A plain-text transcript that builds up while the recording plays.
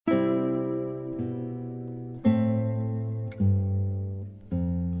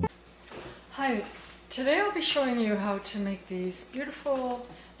Hi, today I'll be showing you how to make these beautiful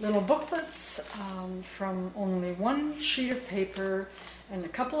little booklets from only one sheet of paper and a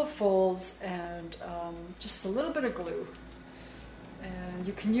couple of folds and just a little bit of glue. And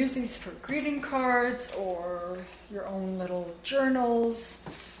you can use these for greeting cards or your own little journals.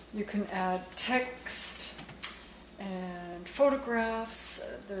 You can add text and photographs.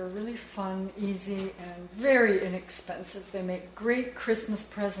 They're really fun, easy, and very inexpensive. They make great Christmas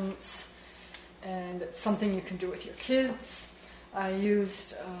presents, and it's something you can do with your kids. I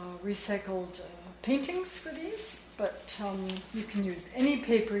used recycled paintings for these, but you can use any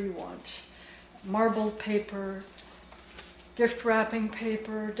paper you want. Marbled paper, gift wrapping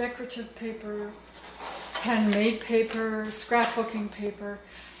paper, decorative paper, handmade paper, scrapbooking paper.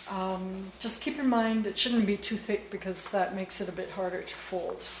 Just keep in mind it shouldn't be too thick because that makes it a bit harder to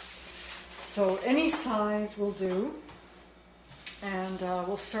fold. So any size will do, and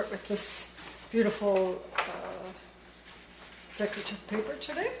we'll start with this beautiful decorative paper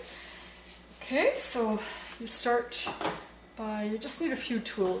today. Okay, so you start by, you just need a few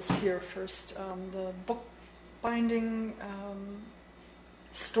tools here first. The book binding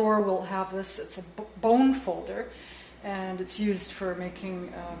store will have this. It's a bone folder, and it's used for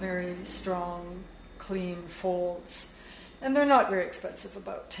making very strong, clean folds. And they're not very expensive,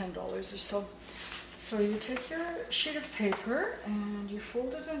 about $10 or so. So you take your sheet of paper and you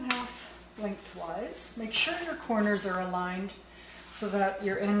fold it in half lengthwise. Make sure your corners are aligned so that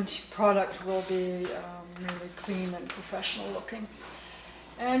your end product will be really clean and professional looking.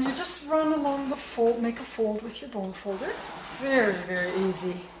 And you just run along the fold, make a fold with your bone folder. Very, very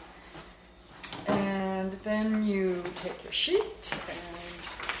easy. And then you take your sheet and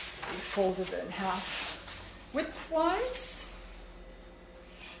you fold it in half widthwise.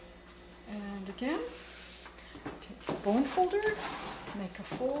 And again, take your bone folder, make a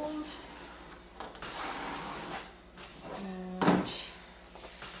fold, and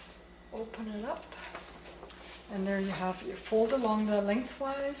open it up. And there you have, you fold along the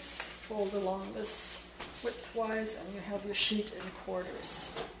lengthwise, fold along this widthwise, and you have your sheet in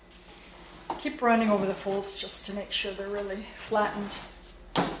quarters. Keep running over the folds just to make sure they're really flattened.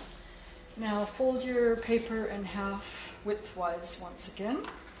 Now fold your paper in half widthwise once again.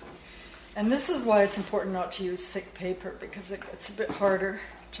 And this is why it's important not to use thick paper, because it gets a bit harder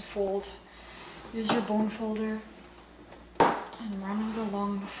to fold. Use your bone folder and run it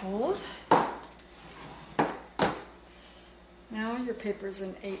along the fold. Now your paper is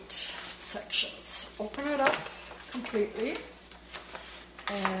in 8 sections. Open it up completely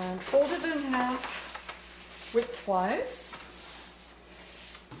and fold it in half widthwise.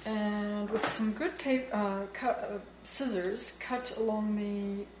 And with some good scissors, cut along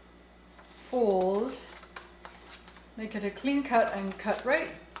the fold. Make it a clean cut and cut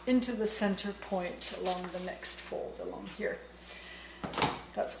right into the center point along the next fold along here.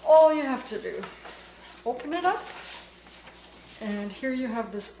 That's all you have to do. Open it up, and here you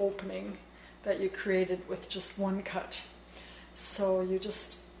have this opening that you created with just one cut. So you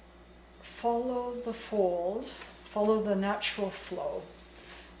just follow the fold, follow the natural flow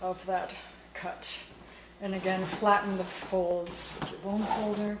of that cut. And again, flatten the folds with your bone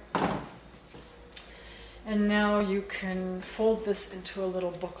folder. And now you can fold this into a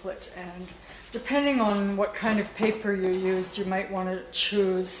little booklet, and depending on what kind of paper you used, you might want to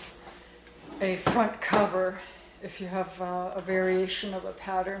choose a front cover if you have a variation of a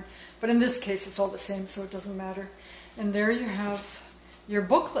pattern. But in this case, it's all the same, so it doesn't matter. And there you have your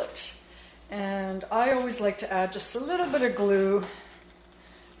booklet. And I always like to add just a little bit of glue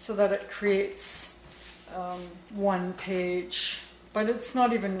so that it creates one page, but it's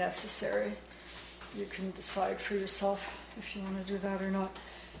not even necessary. You can decide for yourself if you want to do that or not.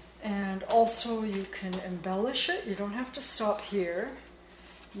 And also you can embellish it. You don't have to stop here.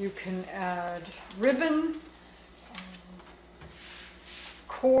 You can add ribbon,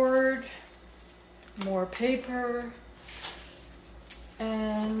 cord, more paper,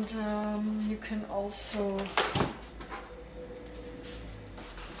 and you can also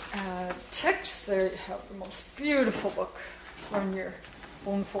add text. There you have the most beautiful book. Run your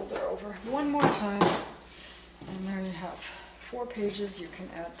bone folder over one more time, and there you have 4 pages. You can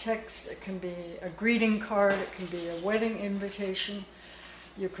add text. It can be a greeting card, it can be a wedding invitation.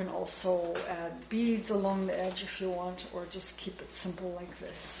 You can also add beads along the edge if you want, or just keep it simple like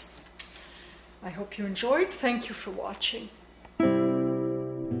this. I hope you enjoyed. Thank you for watching.